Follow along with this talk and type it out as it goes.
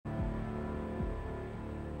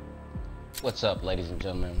What's up, ladies and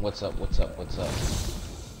gentlemen? What's up, what's up, what's up?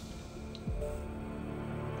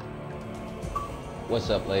 What's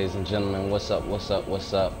up, ladies and gentlemen? What's up, what's up,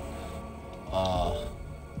 what's up?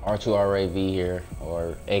 R2RAV here,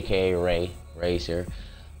 or aka Ray's here.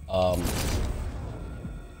 About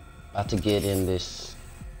to get in this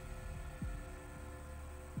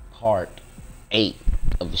part 8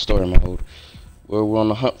 of the story mode, where we're on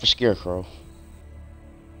the hunt for Scarecrow.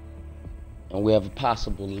 And we have a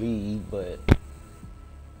possible lead, but,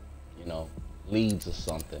 you know, leads or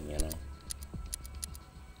something, you know.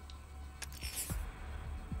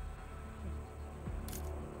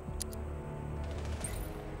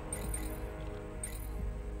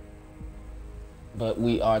 But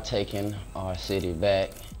we are taking our city back.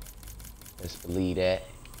 Let's believe that.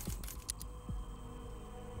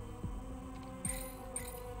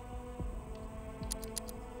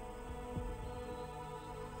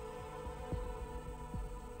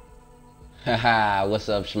 Haha, what's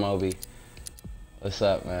up, Shmoby? What's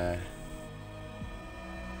up, man?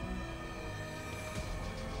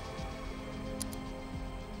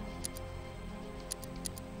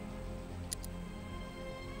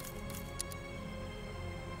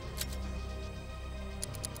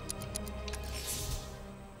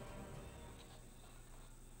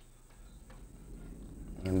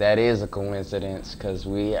 And that is a coincidence, because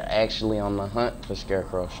we are actually on the hunt for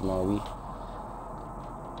Scarecrow, Shmoby.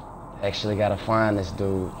 Actually gotta find this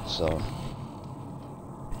dude, so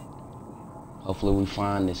hopefully we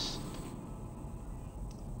find this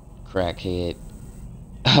crackhead.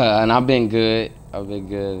 And I've been good,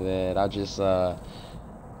 man. I just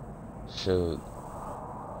shoot,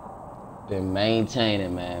 been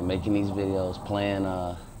maintaining, man, making these videos, playing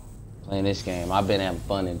this game. I've been having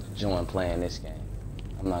fun and enjoying playing this game,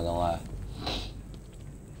 I'm not gonna lie.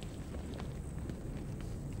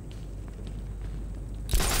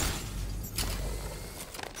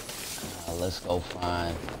 Let's go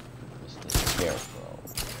find Mr. Scarecrow.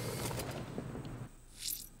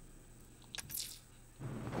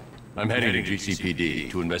 I'm heading to GCPD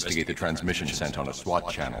to investigate the transmission sent on a SWAT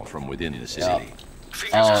channel from within the city.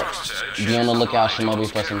 Be on the lookout, Shmoby,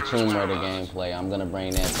 for some Tomb Raider gameplay. I'm gonna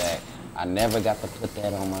bring that back. I never got to put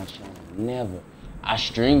that on my channel. Never. I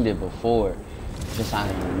streamed it before, just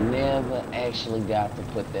I never actually got to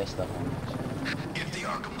put that stuff on my channel.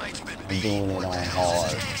 I'm doing it on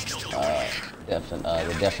hard. The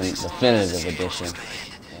definitive edition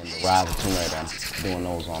and the Rise of Tomb Raider. I'm doing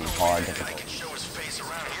those on hard difficulty.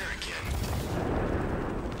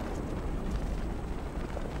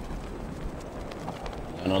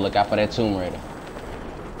 You know, look out for that Tomb Raider.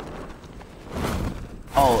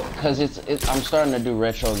 Oh, cause I'm starting to do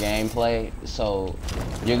retro gameplay, so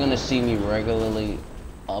you're gonna see me regularly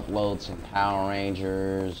upload some Power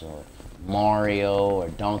Rangers or Mario or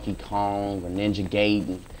Donkey Kong or Ninja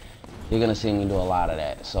Gaiden. You're gonna see me do a lot of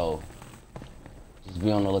that, so just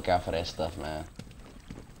be on the lookout for that stuff, man.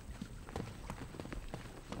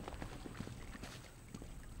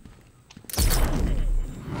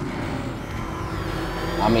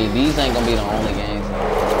 I mean, these ain't gonna be the only games,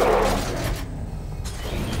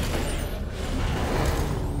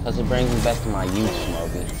 cause it brings me back to my youth,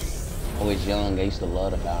 Smokey. I was young, I used to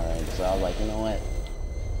love the Power Rangers, so I was like, you know what?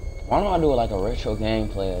 Why don't I do like a retro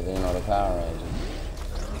gameplay of, you know, the Power Rangers?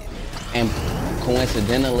 And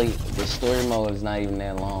coincidentally, the story mode is not even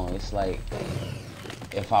that long. It's like,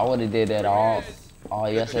 if I would have did that all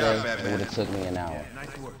yesterday, it would have took me an hour.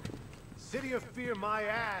 Nice work. City of Fear, my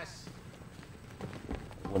ass.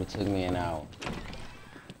 Would have took me an hour.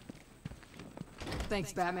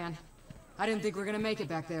 Thanks, Batman. I didn't think we were gonna make it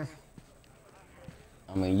back there.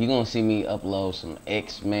 I mean, you're gonna see me upload some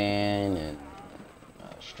X-Men and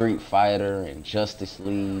Street Fighter and Justice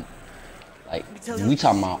League. Like, we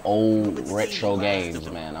talking about old retro games,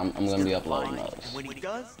 man. I'm gonna be uploading those. When he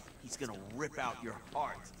does, he's gonna rip out your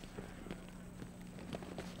heart.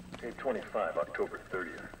 Day 25, October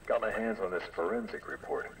 30th. Got my hands on this forensic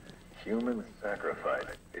report. Human sacrifice.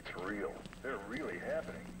 It's real. They're really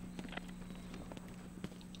happening.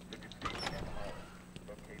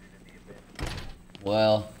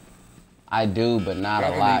 Well, I do, but not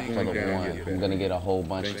a lot for the one. I'm gonna get a whole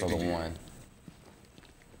bunch for the one.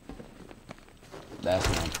 That's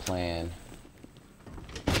my plan.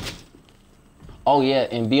 Oh yeah,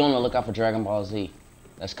 and be on the lookout for Dragon Ball Z.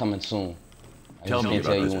 That's coming soon. Tell me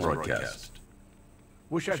about this broadcast.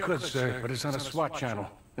 Wish I could, sir, but it's on a SWAT channel.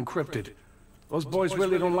 Encrypted. Those boys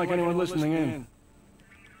really don't like anyone listening in.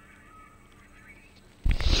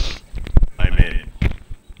 I'm in.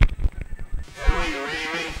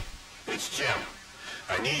 It's Jim.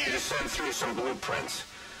 I need you to send through some blueprints.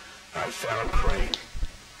 I found Crane.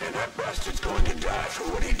 And that bastard's going to die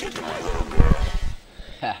for what he did to my little girl.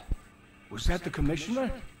 Ha. Was that the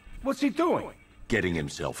commissioner? What's he doing? Getting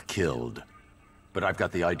himself killed. But I've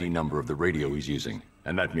got the ID number of the radio he's using,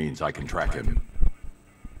 and that means I can track him.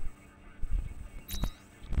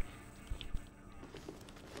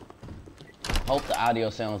 Hope the audio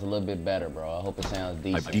sounds a little bit better, bro. I hope it sounds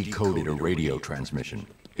decent. I've decoded a radio transmission.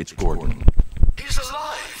 It's Gordon. He's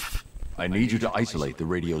alive! I need you to isolate the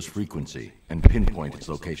radio's frequency and pinpoint its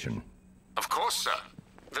location. Of course, sir.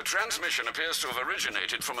 The transmission appears to have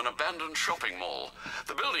originated from an abandoned shopping mall.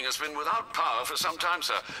 The building has been without power for some time,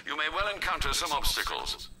 sir. You may well encounter some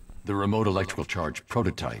obstacles. The remote electrical charge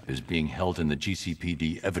prototype is being held in the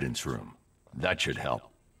GCPD evidence room. That should help.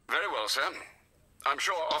 Very well, sir. I'm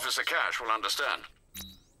sure Officer Cash will understand.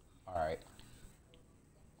 All right.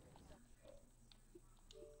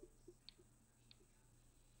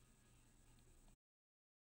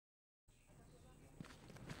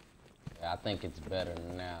 Yeah, I think it's better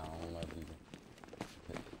now. I don't know if you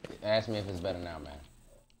ask me if it's better now, man.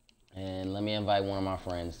 And let me invite one of my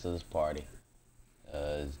friends to this party.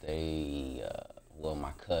 Well,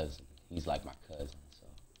 my cousin. He's like my cousin, so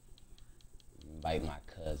invite my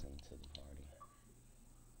cousin to the party.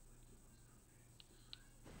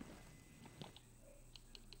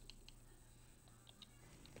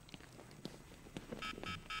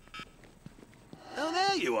 Oh,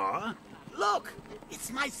 there you are. Look,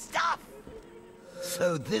 it's my stuff.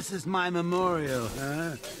 So this is my memorial,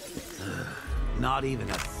 huh? Not even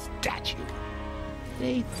a statue.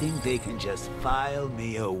 They think they can just file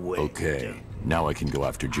me away. Okay, now I can go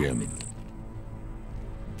after Jim.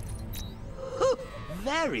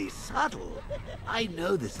 Very subtle. I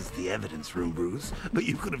know this is the evidence room, Bruce, but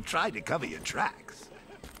you could have tried to cover your tracks.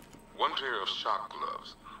 One pair of shock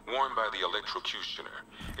gloves, worn by the electrocutioner,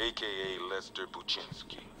 a.k.a. Lester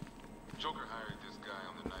Buczynski. Joker hired this guy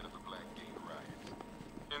on the night of the Blackgate riots,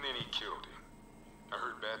 and then he killed him. I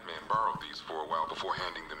heard Batman borrowed these for a while before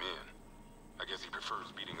handing them in. I guess he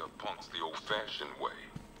prefers beating up punks the old-fashioned way.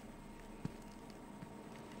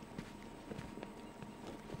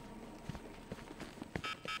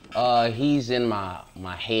 He's in my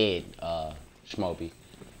head, Schmoby.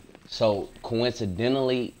 So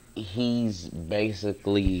coincidentally, he's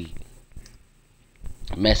basically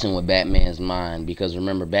messing with Batman's mind, because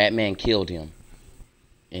remember, Batman killed him,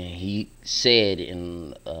 and he said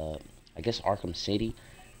in I guess Arkham City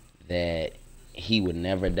that he would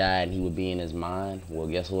never die and he would be in his mind. Well,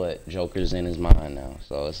 guess what? Joker's in his mind now.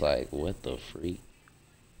 So it's like, what the freak?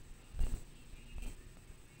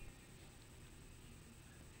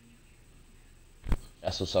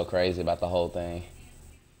 That's what's so crazy about the whole thing.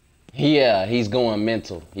 Yeah, he's going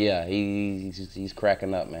mental. Yeah, he's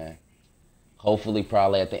cracking up, man. Hopefully,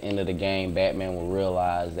 probably at the end of the game, Batman will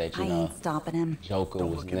realize that, you know, ain't stopping him. Joker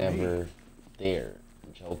was never there.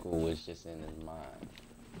 Joker was just in his mind,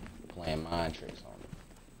 playing mind tricks on him.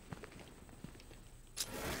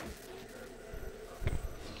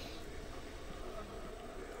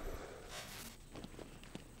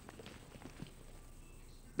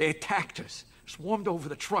 They attacked us, swarmed over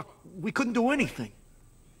the truck. We couldn't do anything.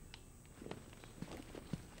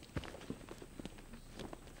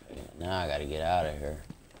 Now I gotta get out of here.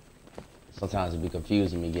 Sometimes it'd be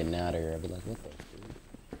confusing me getting out of here. I'd be like, what the freak?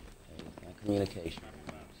 Hey, it's not communication.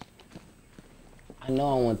 I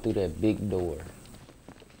know I went through that big door.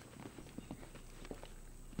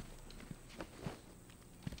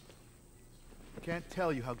 Can't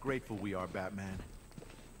tell you how grateful we are, Batman.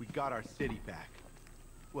 We got our city back.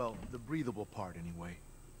 Well, the breathable part, anyway.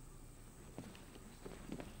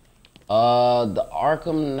 The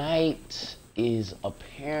Arkham Knight is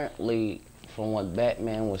apparently, from what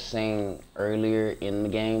Batman was saying earlier in the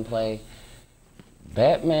gameplay,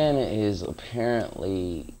 Batman is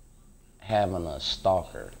apparently having a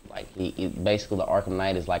stalker. Like, basically the Arkham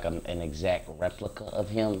Knight is like an exact replica of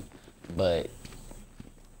him, but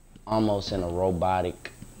almost in a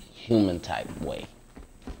robotic, human type way.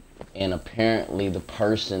 And apparently the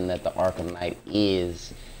person that the Arkham Knight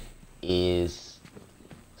is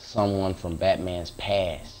someone from Batman's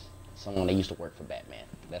past. Someone that used to work for Batman.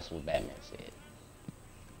 That's what Batman said.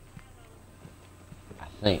 I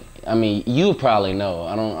think. I mean, you probably know.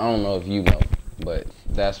 I don't know if you know, but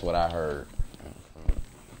that's what I heard from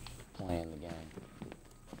playing the game.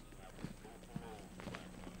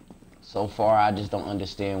 So far, I just don't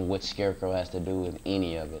understand what Scarecrow has to do with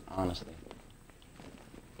any of it, honestly.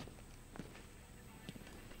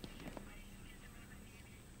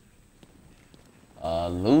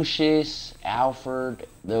 Lucius, Alfred,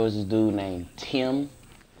 there was this dude named Tim.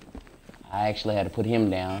 I actually had to put him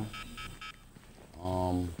down.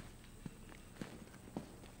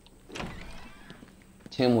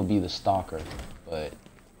 Tim would be the stalker, but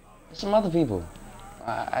there's some other people.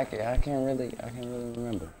 I can't really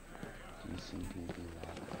remember.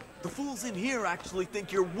 The fools in here actually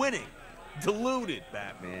think you're winning. Deluded,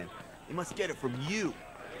 Batman. They must get it from you.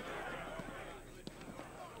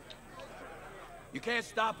 You can't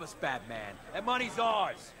stop us, Batman. That money's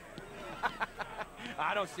ours.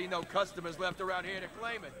 I don't see no customers left around here to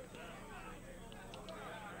claim it.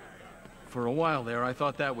 For a while there, I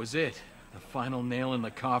thought that was it. The final nail in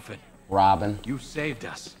the coffin. Robin. You saved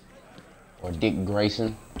us. Or Dick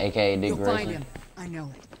Grayson, aka Dick Grayson. You'll find him. I know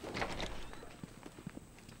it.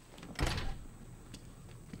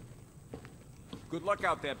 Good luck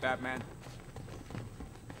out there, Batman.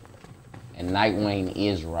 And Nightwing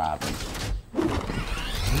is Robin.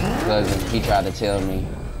 Cousin, he tried to tell me.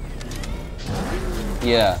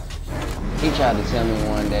 Yeah. He tried to tell me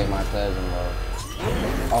one day, my cousin, bro.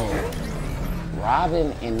 Oh,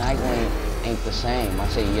 Robin and Nightwing ain't the same. I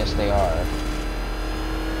say, yes, they are.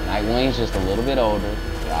 Nightwing's just a little bit older.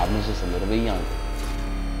 Robin's just a little bit younger.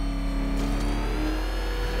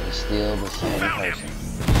 They're still the same person.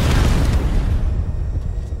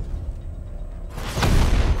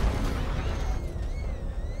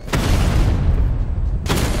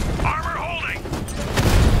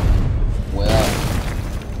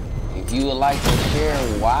 If you would like to share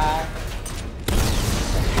why,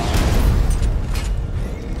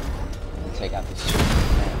 take out this shit.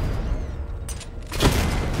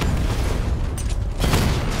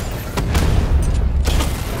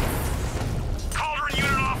 Cauldron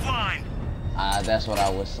unit offline. That's what I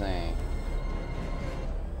was saying.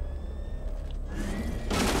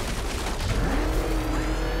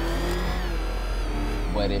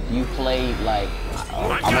 But if you played like,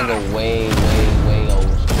 I'm gonna go way old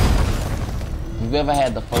school. You've ever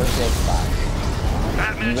had the first Xbox?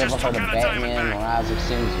 You've ever heard of Batman Rise of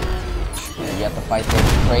Sinzu? And you have to fight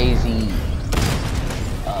those crazy,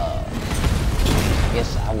 I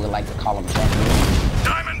guess I would like to call them Japanese.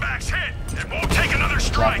 Diamondback's hit. It won't take another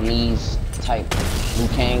strike. Japanese type Liu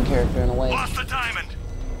Kang character in a way. Lost the diamond.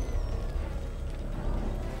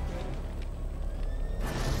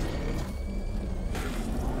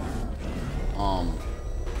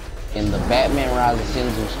 In the Batman Rise of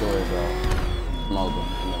Sinzu story, bro. Smoker.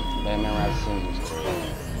 In the Batman Rise of Sinzu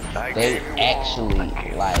story. They actually,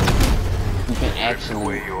 like, you can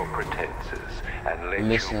actually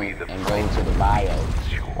listen and go to the bio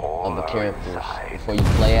of the characters. Before you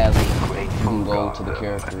play as them, you can go to the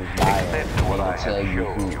character's bio and it'll tell you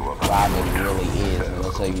who Robin really is, and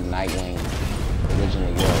it'll tell you Nightwing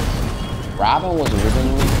originally was. Robin was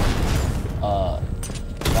originally Robin,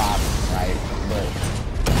 right? But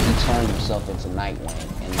he turned himself into Nightwing,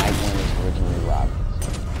 and Nightwing is originally Robin.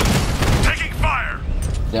 Taking fire!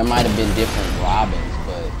 There might have been different Robins,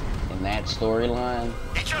 but in that storyline,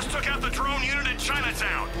 he just took out the drone unit in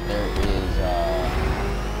Chinatown. There is a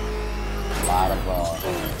lot of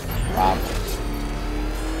Robins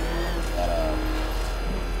that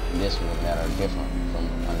this one that are different from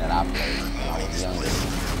the one that I played when I was younger.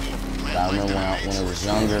 But I remember when I was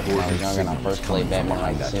younger and I first played Batman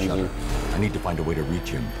Rise of Sinzu. I need to find a way to reach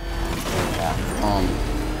him.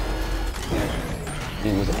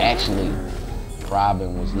 It was actually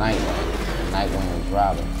Robin was Nightwing, and Nightwing was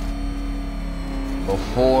Robin.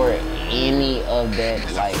 Before any of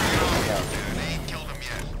that, like, stuff.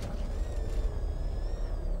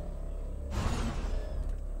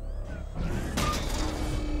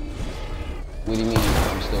 What do you mean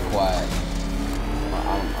I'm still quiet?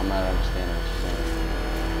 I'm not understanding what you're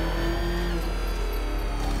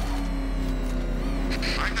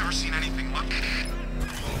saying. I've never seen anything like it.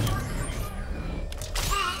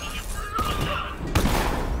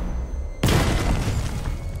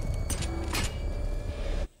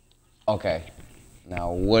 Okay.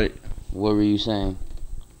 Now what were you saying?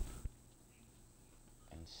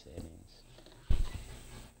 And settings.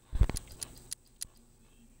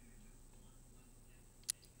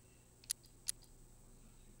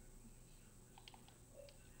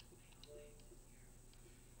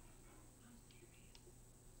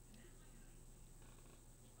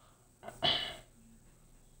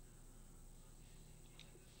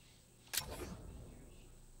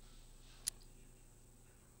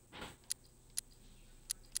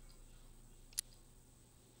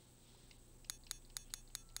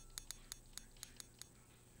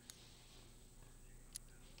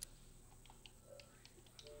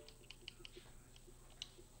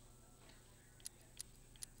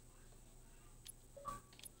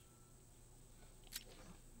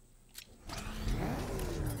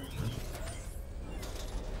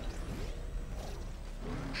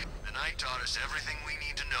 The night taught us everything we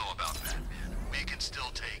need to know about Batman. We can still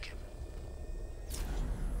take it.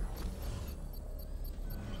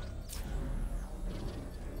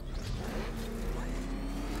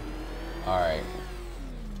 Alright.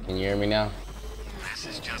 Can you hear me now? This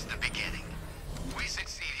is just the beginning. We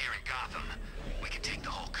succeed here in Gotham, we can take the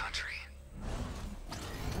whole country.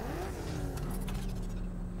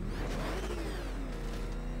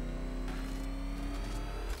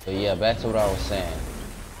 So yeah, back to what I was saying.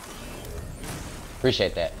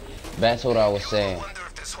 Appreciate that. Back to what I was saying.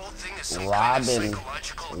 Robin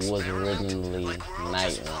was originally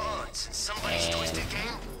Nightwing, and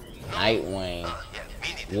Nightwing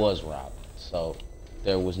was Robin. So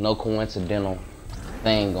there was no coincidental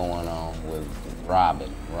thing going on with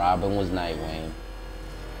Robin. Robin was Nightwing.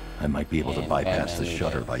 I might be able to bypass the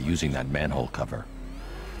shutter that. by using that manhole cover.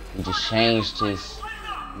 He just changed his,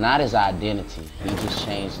 not his identity, he just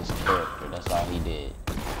changed his character. That's all he did.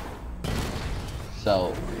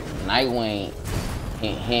 So Nightwing,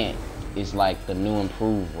 hint hint, is like the new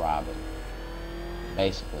improved Robin,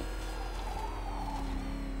 basically.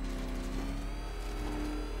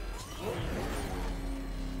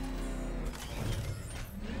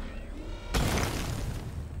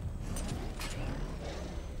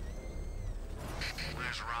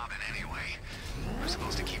 Where's Robin anyway? We're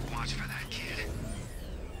supposed to keep watch for that kid.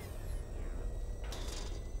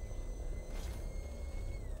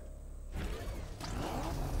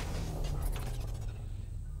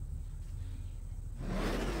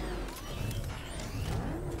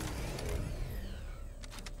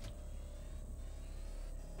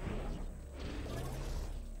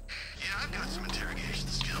 Yeah, I've got some interrogation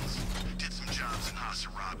skills. Did some jobs in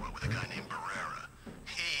Hasaragua with a guy named Barrera.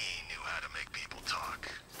 He knew how to make people talk.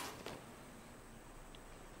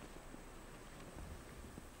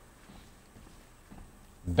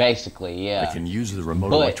 Basically, yeah. I can use the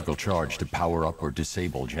remote electrical charge to power up or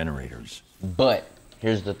disable generators. But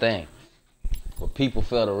here's the thing. What people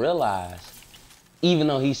fail to realize, even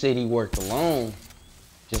though he said he worked alone,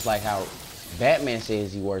 just like how Batman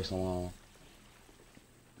says he works alone,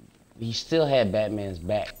 he still had Batman's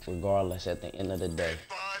back regardless at the end of the day.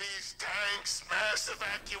 Bodies, tanks, mass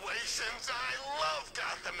evacuations. I love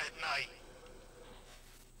Gotham at night.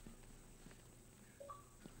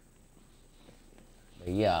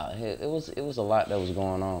 But yeah, it was a lot that was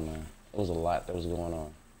going on, man. It was a lot that was going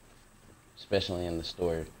on, especially in the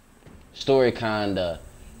story. Story kinda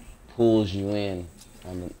pulls you in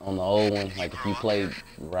on the old one. Like if you played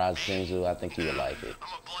Rise of Shinzu, I think you would like it. I'm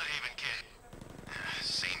a Bloodhaven kid.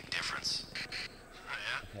 Same difference.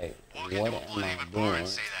 Okay, what am I doing?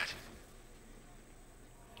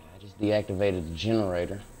 I just deactivated the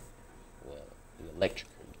generator. Well, the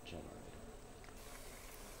electrical generator.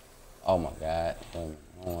 Oh my god, I don't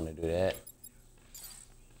want to do that.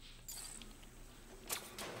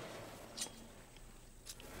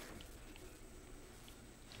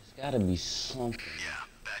 There's gotta be something. Yeah,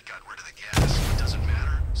 that got rid of the gas. It doesn't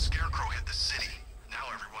matter. Scarecrow hit the city. Now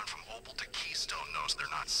everyone from Opal to Keystone knows they're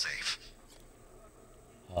not safe.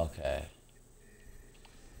 Okay.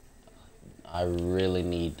 I really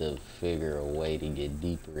need to figure a way to get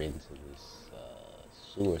deeper into this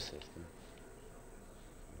sewer system.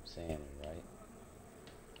 I'm saying it right.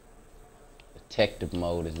 Detective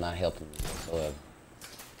mode is not helping me whatsoever.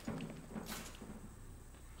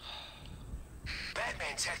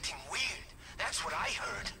 Batman's acting weird. That's what I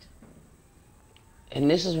heard. And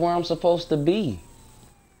this is where I'm supposed to be.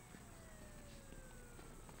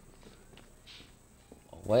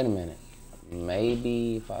 Oh, wait a minute.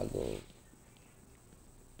 Maybe if I go...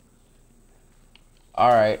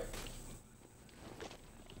 Alright.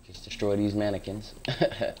 Just destroy these mannequins. Are you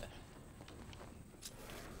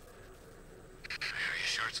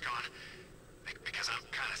sure it's gone? Because I'm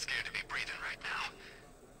kind of scared to be breathing right now.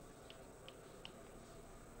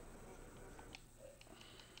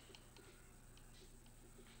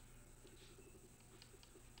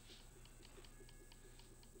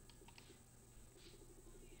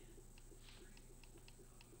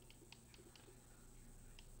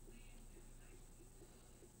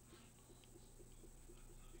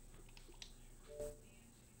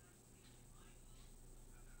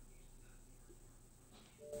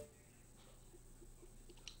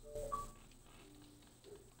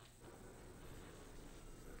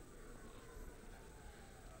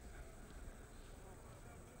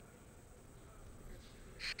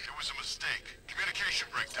 It was a mistake. Communication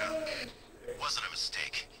breakdown. It wasn't a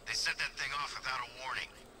mistake. They set that thing off without a warning.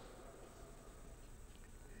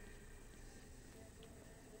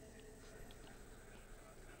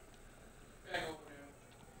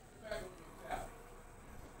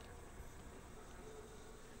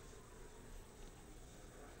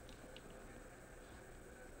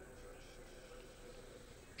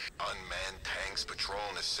 Unmanned tanks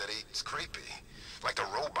patrolling the city. It's creepy. Like the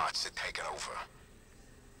robots had taken over.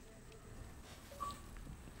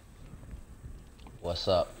 What's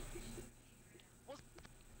up?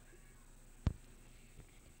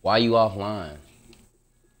 Why you offline?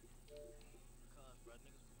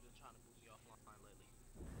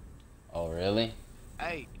 Oh, really?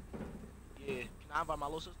 Hey. Yeah. Can I invite my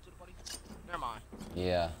little sister to the party? Never mind.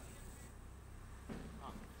 Yeah.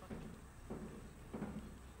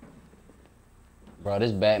 Bro,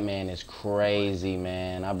 this Batman is crazy,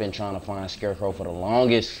 man. I've been trying to find Scarecrow for the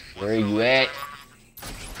longest. Where are you at?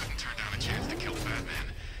 Couldn't turn down a chance to kill Batman.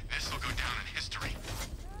 This'll go down in history.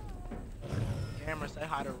 Cameron, say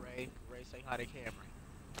hi to Ray. Ray, say hi to Cameron.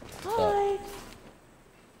 Hi.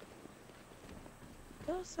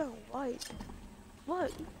 That sound white.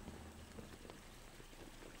 What?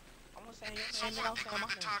 I'm gonna say your name and I'll say my name.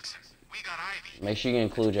 We got Ivy. Make sure you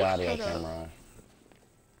include your audio camera.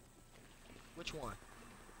 Which one?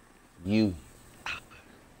 You.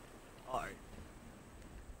 Alright.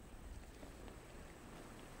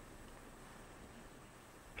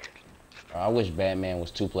 I wish Batman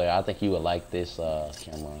was 2-player. I think you would like this,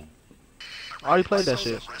 Cameron. I already played that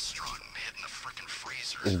shit.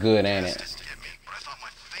 It's good, ain't it?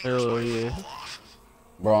 Hell yeah.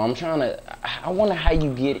 Bro, I'm trying to... I wonder how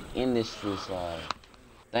you get in this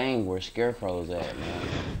thing where Scarecrow's at, man.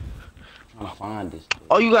 I'm trying to find this.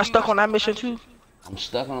 Oh, you got stuck on that mission too? I'm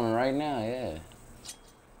stuck on it right now, yeah.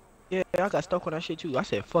 Yeah, I got stuck on that shit too. I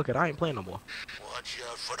said, fuck it, I ain't playing no more. Watch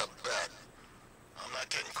out for the bat. I'm not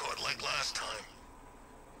getting caught like last time.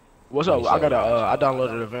 What's up? I got I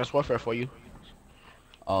downloaded Advanced Warfare for you.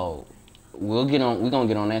 Oh, we're gonna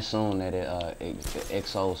get on that soon. That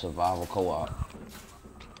XO Survival Co-op.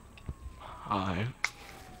 Alright.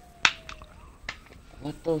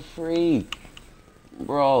 What the freak,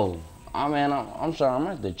 bro? I'm sorry. I'm gonna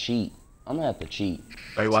have to cheat.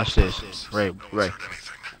 Ray, watch this. Ray.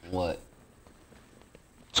 What?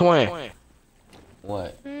 Twin.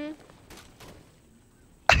 What?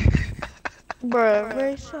 Bruh,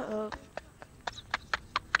 Ray, shut up.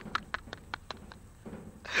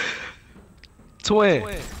 Twin.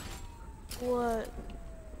 What?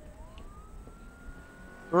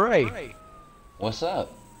 Ray. What's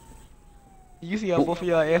up? You see how both of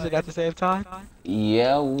y'all answered at the same time?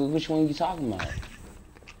 Yeah, which one you talking about?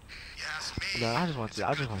 No, I just want to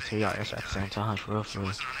tell y'all answer at the same time, for real.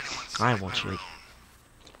 I ain't want you.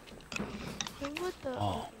 What the?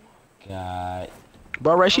 Oh, God.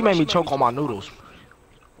 Bro, Ray, she made me choke on my noodles.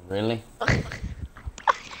 Really?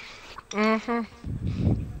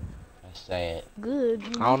 Mm-hmm. That's sad. Good.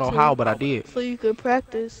 I don't know how, but I did. So you could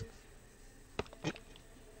practice.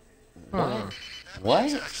 What?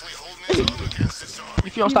 What?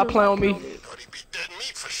 If you don't stop playing with me.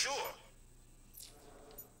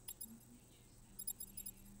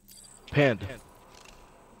 Panda.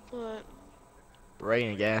 What? Ray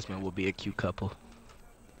and Yasmin will be a cute couple.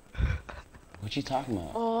 What you talking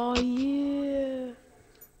about? Oh yeah.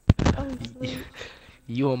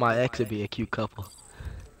 You and my ex would be a cute couple.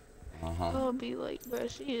 I'll be like, bro,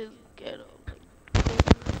 she is ghetto.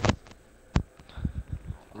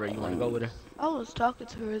 Ray, you wanna go with her? I was talking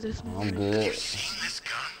to her this morning. I'm good. She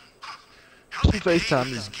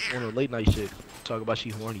FaceTimed me on a late night shit. Talk about she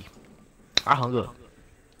horny. I hung up.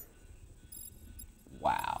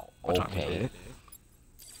 Wow. Okay.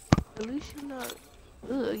 At least you're not.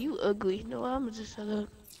 Ugh, you ugly. No, I'ma just shut up.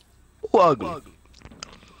 Who ugly?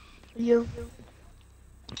 You.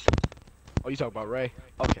 Oh, you talking about Ray?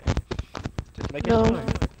 Okay. Just make it No. sure.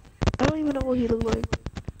 I don't even know what he looked like.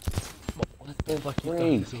 What the fuck you thought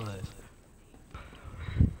this was?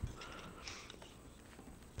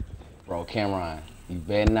 Bro, Cameron, you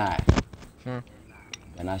better not. Better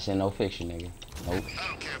not say no fiction, nigga. Nope. I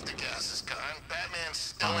don't care if the gas is gone. Batman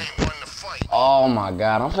still ain't won the fight. Oh my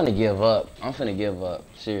God, I'm finna give up.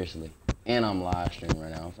 Seriously. And I'm live streaming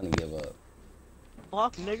right now. I'm finna give up.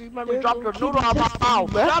 Fuck, nigga, you made me drop your noodle out my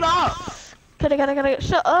mouth. Shut up! Gotta,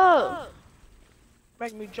 shut up!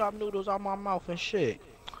 Make me drop noodles out my mouth and shit.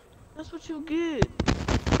 That's what you get.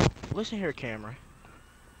 Listen here, Cameron.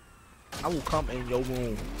 I will come in your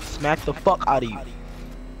room, smack the fuck out of you.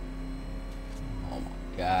 Oh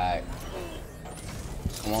my God.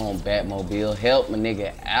 Come on, Batmobile. Help my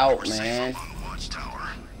nigga out, man.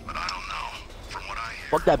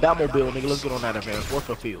 Fuck that Batmobile, nigga. Let's get on that Advanced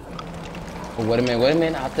Warfare field. Oh, wait a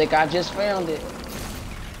minute. I think I just found it.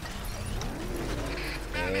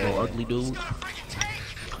 Yeah. Yo, ugly dude.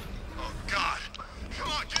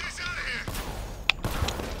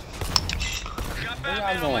 Where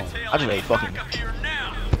y'all going? I just ain't fucking.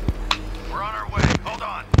 We're on our way. Hold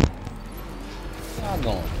on. Where y'all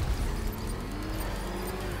going?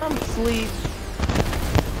 I'm asleep.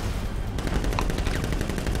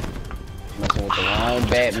 Messing with the wrong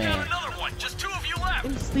Batman.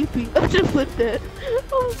 I'm sleepy. I just put that.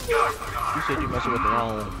 Oh, You said you messing with the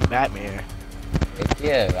wrong Batman.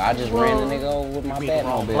 Yeah, I just ran the nigga over with my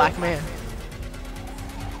Batmobile. Black man.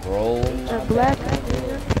 Roll a black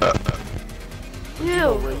man. Ew.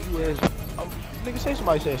 You is, nigga, say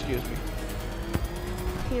somebody say excuse me.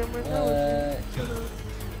 Camera,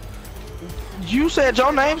 you said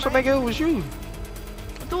your name, so nigga, it was you.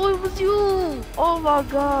 I thought it was you. Oh my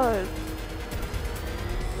god.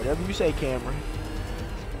 Whatever you say, Cameron.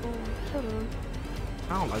 Oh, shut up.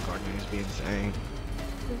 I don't like our names being the same.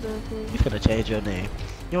 Exactly. You finna change your name.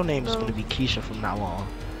 Your name is gonna be Keisha from now on.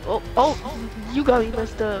 Oh, you got me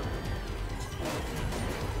messed up.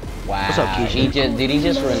 Wow. What's up, Keisha? Did he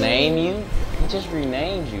just rename you? He just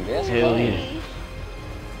renamed you. That's hell funny. yeah.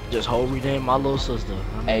 Just whole rename my little sister.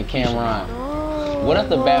 Hey, Cameron. What if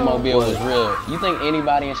the Batmobile was real? You think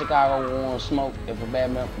anybody in Chicago would want to smoke if the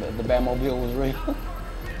Batmobile was real?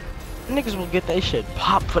 Niggas will get they shit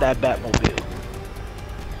popped for that Batmobile.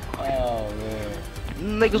 Oh man.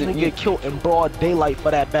 Niggas will get killed in broad daylight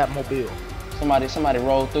for that Batmobile. Somebody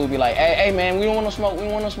roll through, be like, hey man, we don't want to smoke. We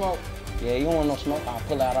don't want to smoke. Yeah, you don't want no smoke. I'll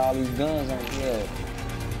pull out all these guns on you. Yeah.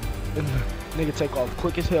 Nigga take off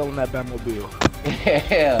quick as hell in that Batmobile.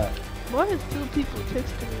 Yeah. Why is two people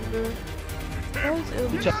texting me, bro? Why is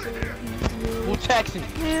Who texting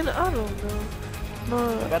you? Man, I don't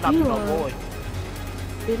know. That not be no boy.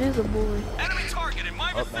 It is a boy. Enemy target in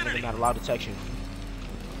my that nigga not allowed to text you.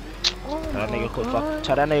 Oh Tell that nigga quit God.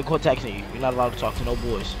 tell that nigga quit texting you. You're not allowed to talk to no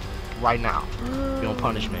boys. Right now. You're on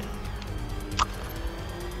punishment.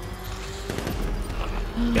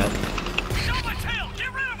 Yep. Show my tail!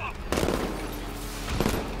 Get rid of him!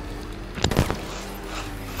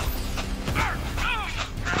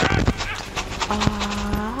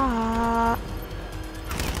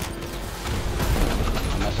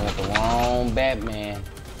 I'm messing with the wrong Batman.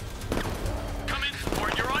 Come in,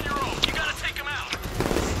 sport. You're on your own. You gotta take him out.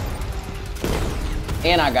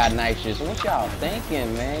 And I got nitrous. What y'all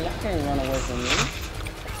thinking, man? Y'all can't run away from me.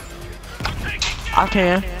 I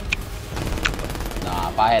can. Nah,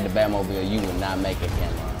 if I had the Batmobile, you would not make it,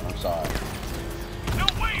 Cameron. I'm sorry. No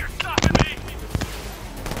way you're stopping me!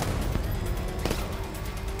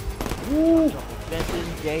 Woo!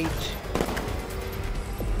 Fences, gates.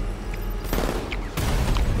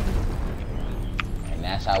 And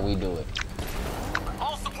that's how we do it.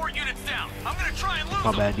 All support units down. I'm gonna try and lose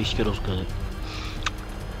My bad, these Skittles good.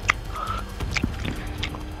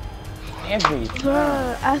 Every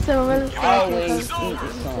Bruh, I said I'm really always sorry. eat He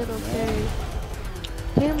said something, okay.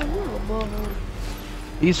 Cameron, you a ball.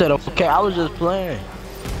 He said, okay, I was just playing.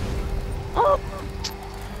 Oh.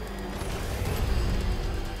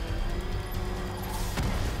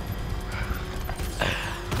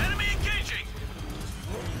 Enemy engaging!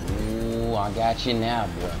 Ooh, I got you now,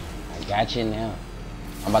 bro. I got you now.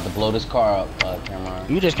 I'm about to blow this car up,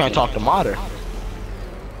 Cameron. You just can't talk to Mater.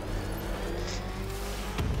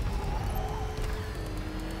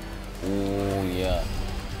 Ooh, yeah.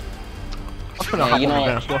 Man, you know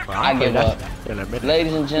what? I give up.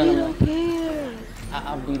 Ladies and gentlemen,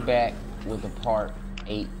 I'll be back with the part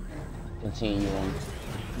 8 continuing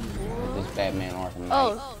with this Batman Arkham Knight.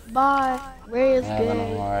 Oh, bye. Ray is I'm having a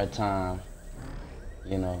good. hard time,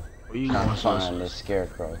 you know, trying to find this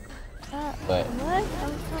Scarecrow. But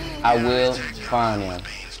I will find him.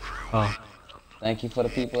 Oh. Thank you for the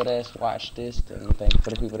people that's watched this, and thank you for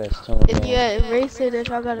the people that's tuned in. Yeah, Ray said that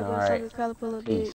y'all gotta go Alright. to the Caterpillar, dude.